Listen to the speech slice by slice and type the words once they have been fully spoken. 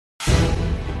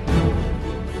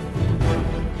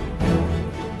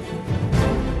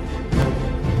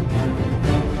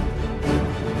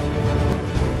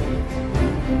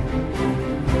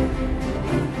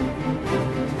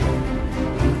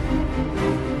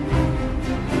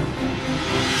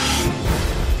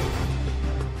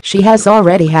She has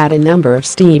already had a number of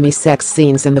steamy sex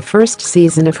scenes in the first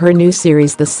season of her new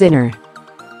series The Sinner.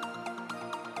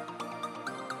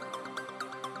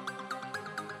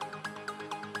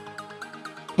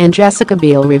 And Jessica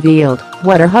Biel revealed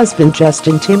what her husband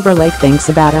Justin Timberlake thinks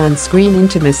about on-screen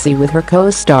intimacy with her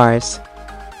co-stars.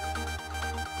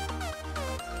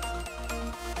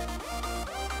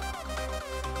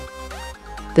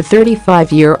 The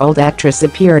 35-year-old actress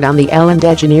appeared on the Ellen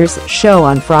DeGeneres Show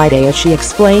on Friday as she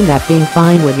explained that being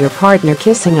fine with your partner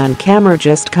kissing on camera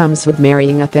just comes with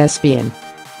marrying a thespian.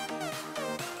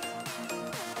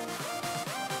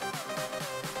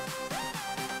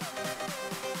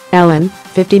 Ellen,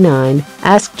 59,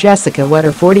 asked Jessica what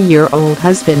her 40-year-old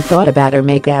husband thought about her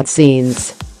make-out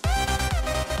scenes.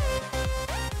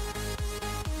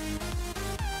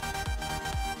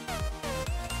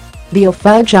 The Au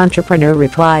Fudge entrepreneur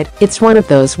replied, "It's one of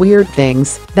those weird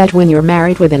things that when you're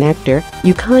married with an actor,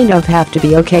 you kind of have to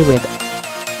be okay with."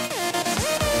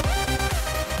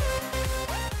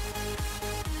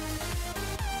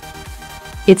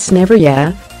 It's never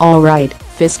 "yeah, alright,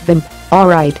 fist bump,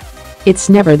 alright." It's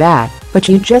never that, but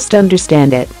you just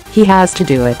understand it, he has to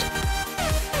do it.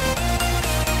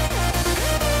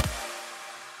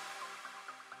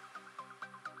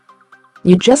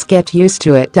 You just get used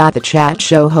to it. The chat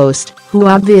show host, who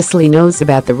obviously knows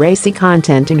about the racy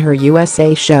content in her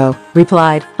USA show,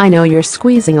 replied, "I know you're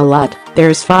squeezing a lot,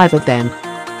 there's 5 of them."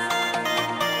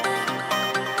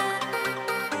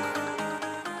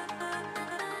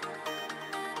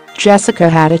 Jessica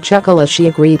had a chuckle as she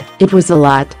agreed, "It was a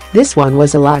lot, this one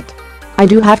was a lot. I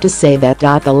do have to say that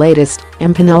the latest,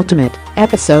 and penultimate,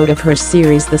 episode of her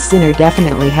series The Sinner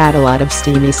definitely had a lot of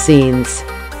steamy scenes."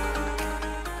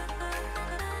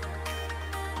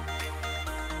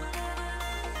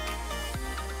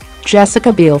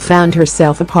 Jessica Biel found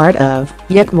herself a part of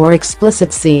yet more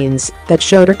explicit scenes that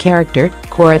showed her character,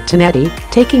 Cora Tannetti,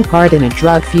 taking part in a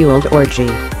drug-fueled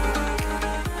orgy.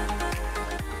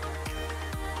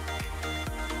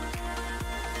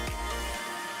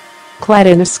 Clad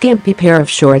in a skimpy pair of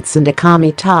shorts and a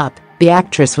commie top, the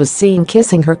actress was seen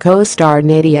kissing her co-star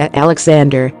Nadia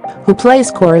Alexander, who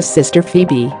plays Cora's sister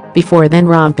Phoebe, before then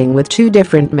romping with 2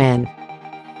 different men.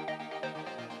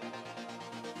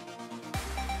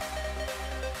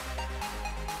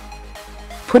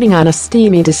 Putting on a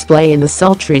steamy display in the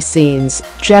sultry scenes,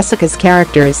 Jessica's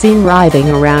character is seen writhing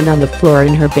around on the floor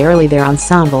in her Barely There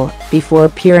ensemble, before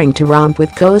appearing to romp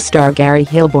with co-star Gary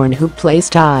Hilborn, who plays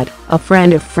Todd, a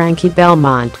friend of Frankie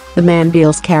Belmont, the man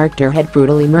Biel's character had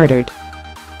brutally murdered.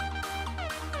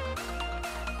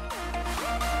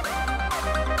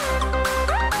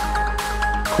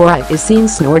 Cora is seen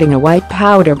snorting a white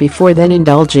powder before then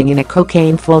indulging in a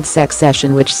cocaine-fueled sex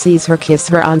session which sees her kiss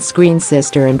her on-screen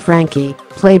sister and Frankie,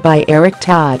 played by Eric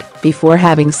Todd, before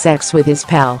having sex with his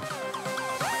pal.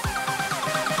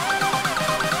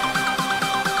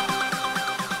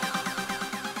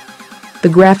 The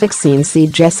graphic scenes see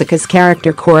Jessica's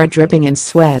character Cora dripping in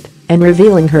sweat and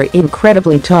revealing her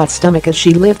incredibly taut stomach as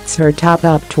she lifts her top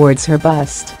up towards her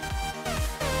bust.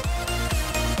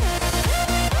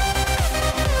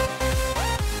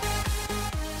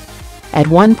 At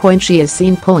one point she is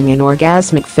seen pulling an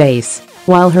orgasmic face,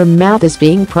 while her mouth is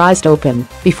being prized open,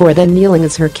 before then kneeling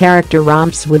as her character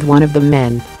romps with one of the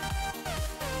men.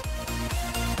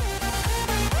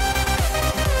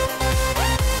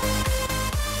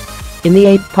 In the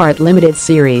 8-part limited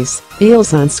series,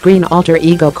 Biel's on-screen alter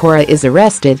ego Cora is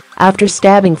arrested after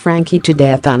stabbing Frankie to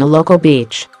death on a local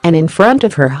beach and in front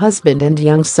of her husband and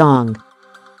young son.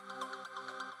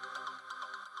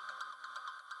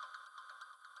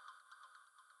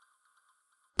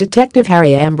 Detective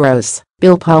Harry Ambrose,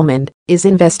 Bill Pullman, is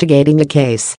investigating the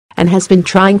case and has been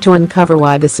trying to uncover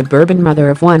why the suburban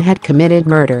mother of one had committed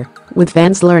murder, with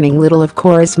fans learning little of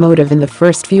Cora's motive in the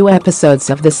first few episodes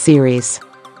of the series.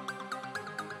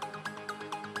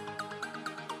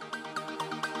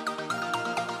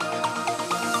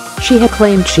 She had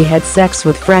claimed she had sex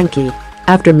with Frankie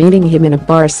after meeting him in a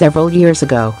bar several years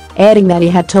ago, adding that he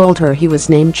had told her he was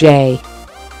named Jay.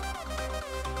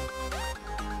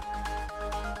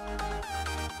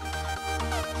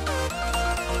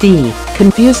 D,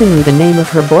 confusingly the name of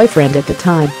her boyfriend at the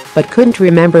time, but couldn't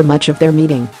remember much of their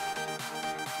meeting.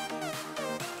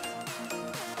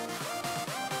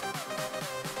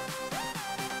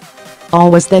 All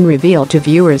was then revealed to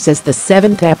viewers as the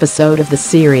 7th episode of the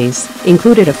series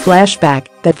included a flashback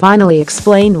that finally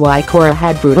explained why Cora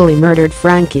had brutally murdered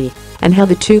Frankie and how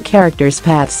the 2 characters'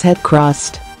 paths had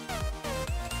crossed.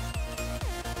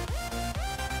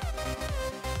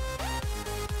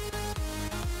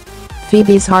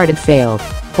 Phoebe's heart had failed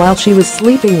while she was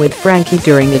sleeping with Frankie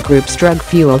during the group's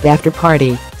drug-fueled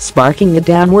after-party, sparking the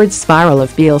downward spiral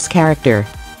of Biel's character.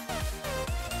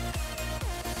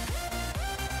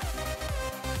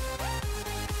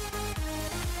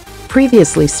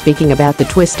 Previously speaking about the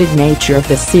twisted nature of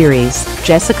the series,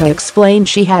 Jessica explained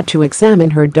she had to examine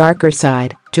her darker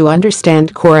side to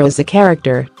understand Cora as a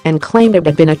character and claimed it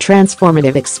had been a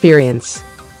transformative experience.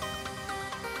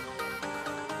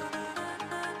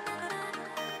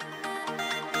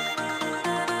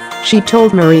 She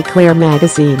told Marie Claire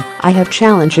magazine, "I have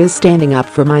challenges standing up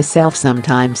for myself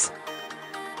sometimes.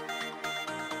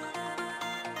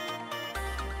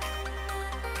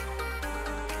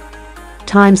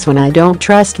 Times when I don't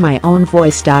trust my own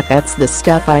voice. That's the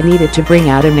stuff I needed to bring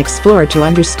out and explore to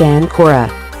understand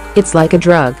Cora. It's like a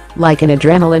drug, like an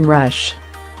adrenaline rush.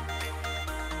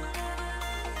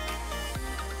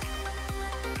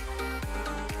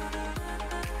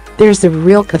 There's a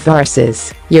real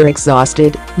catharsis. You're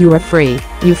exhausted, you are free,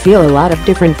 you feel a lot of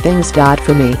different things.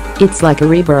 For me, it's like a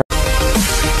rebirth."